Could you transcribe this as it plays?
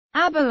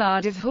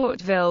Abelard of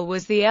Hauteville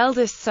was the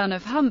eldest son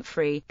of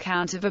Humphrey,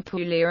 Count of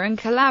Apulia and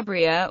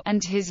Calabria,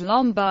 and his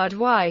Lombard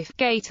wife,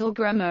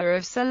 Gaetelgrima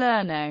of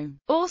Salerno,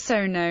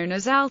 also known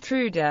as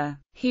Altruda.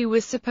 He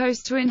was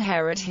supposed to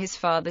inherit his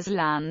father's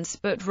lands,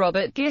 but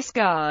Robert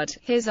Guiscard,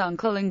 his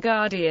uncle and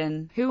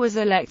guardian, who was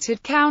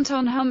elected count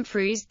on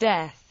Humphrey's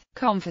death,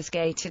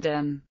 confiscated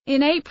them.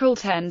 In April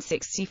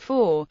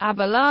 1064,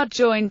 Abelard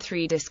joined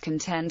 3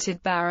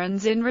 discontented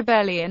barons in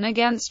rebellion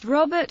against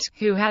Robert,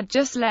 who had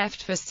just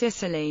left for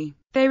Sicily.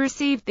 They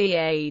received the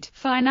aid,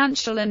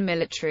 financial and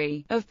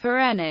military, of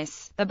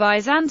Perennis, the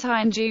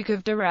Byzantine Duke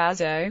of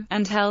Durazzo,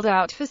 and held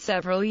out for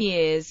several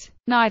years,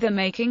 neither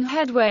making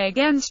headway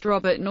against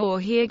Robert nor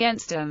he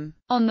against them.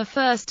 On the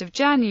 1st of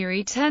January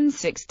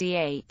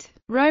 1068,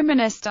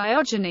 Romanus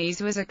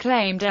Diogenes was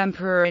acclaimed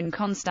emperor in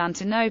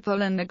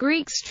Constantinople, and the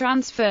Greeks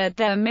transferred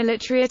their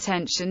military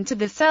attention to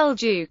the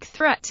Seljuk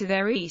threat to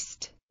their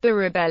east. The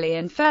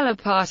rebellion fell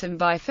apart, and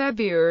by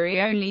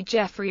February only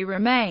Geoffrey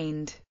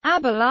remained.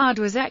 Abelard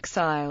was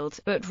exiled,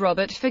 but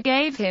Robert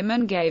forgave him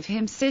and gave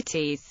him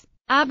cities.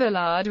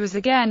 Abelard was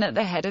again at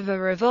the head of a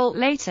revolt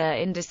later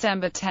in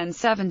December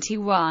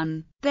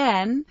 1071.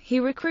 Then, he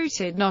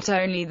recruited not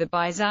only the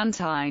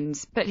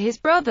Byzantines, but his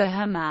brother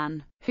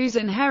Hermann, whose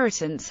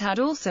inheritance had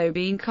also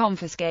been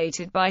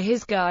confiscated by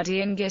his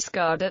guardian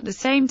Guiscard at the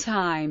same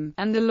time,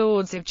 and the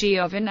lords of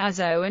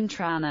Giovinazzo and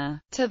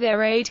Trana. To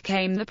their aid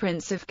came the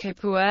Prince of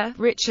Capua,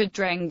 Richard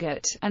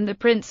Drengot, and the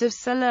Prince of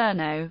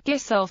Salerno,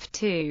 Gisulf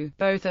II,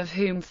 both of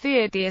whom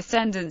feared the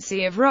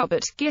ascendancy of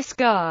Robert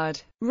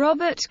Guiscard.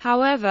 Robert,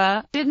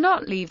 however, did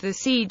not leave the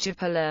siege of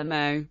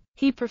Palermo.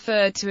 He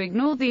preferred to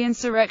ignore the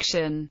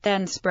insurrection,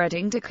 then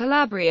spreading to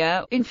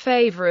Calabria, in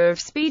favor of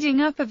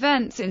speeding up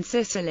events in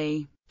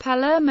Sicily.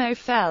 Palermo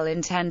fell in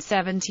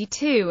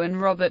 1072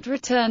 and Robert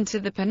returned to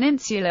the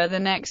peninsula the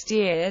next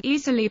year,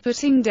 easily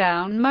putting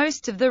down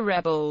most of the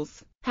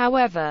rebels.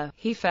 However,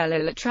 he fell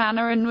ill at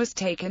Trana and was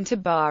taken to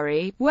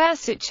Bari, where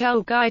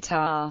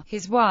Sichelgaita,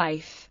 his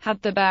wife,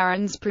 had the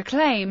barons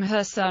proclaim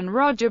her son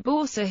Roger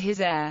Borsa his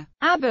heir.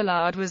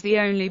 Abelard was the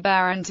only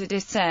baron to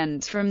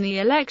dissent from the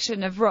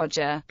election of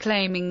Roger,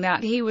 claiming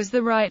that he was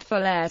the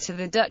rightful heir to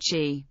the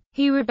duchy.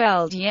 He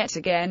rebelled yet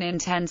again in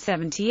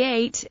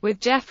 1078,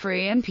 with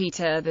Geoffrey and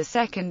Peter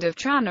II of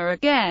Trana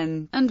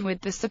again, and with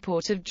the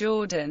support of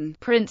Jordan,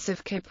 Prince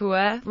of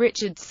Capua,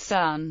 Richard's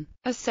son.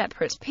 A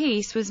separate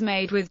peace was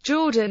made with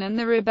Jordan, and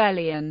the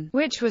rebellion,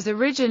 which was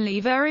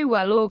originally very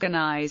well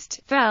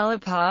organized, fell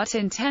apart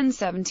in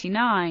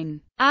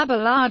 1079.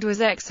 Abelard was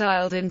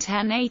exiled in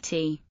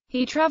 1080.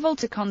 He traveled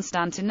to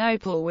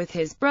Constantinople with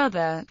his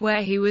brother,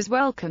 where he was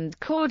welcomed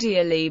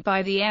cordially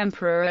by the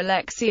Emperor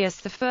Alexius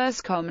I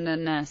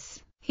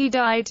Comnenus. He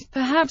died,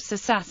 perhaps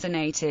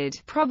assassinated,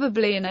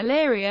 probably in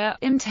Illyria,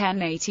 in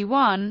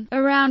 1081,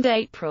 around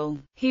April.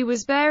 He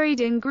was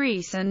buried in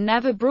Greece and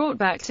never brought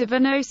back to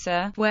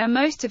Venosa, where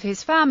most of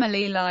his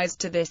family lies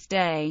to this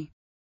day.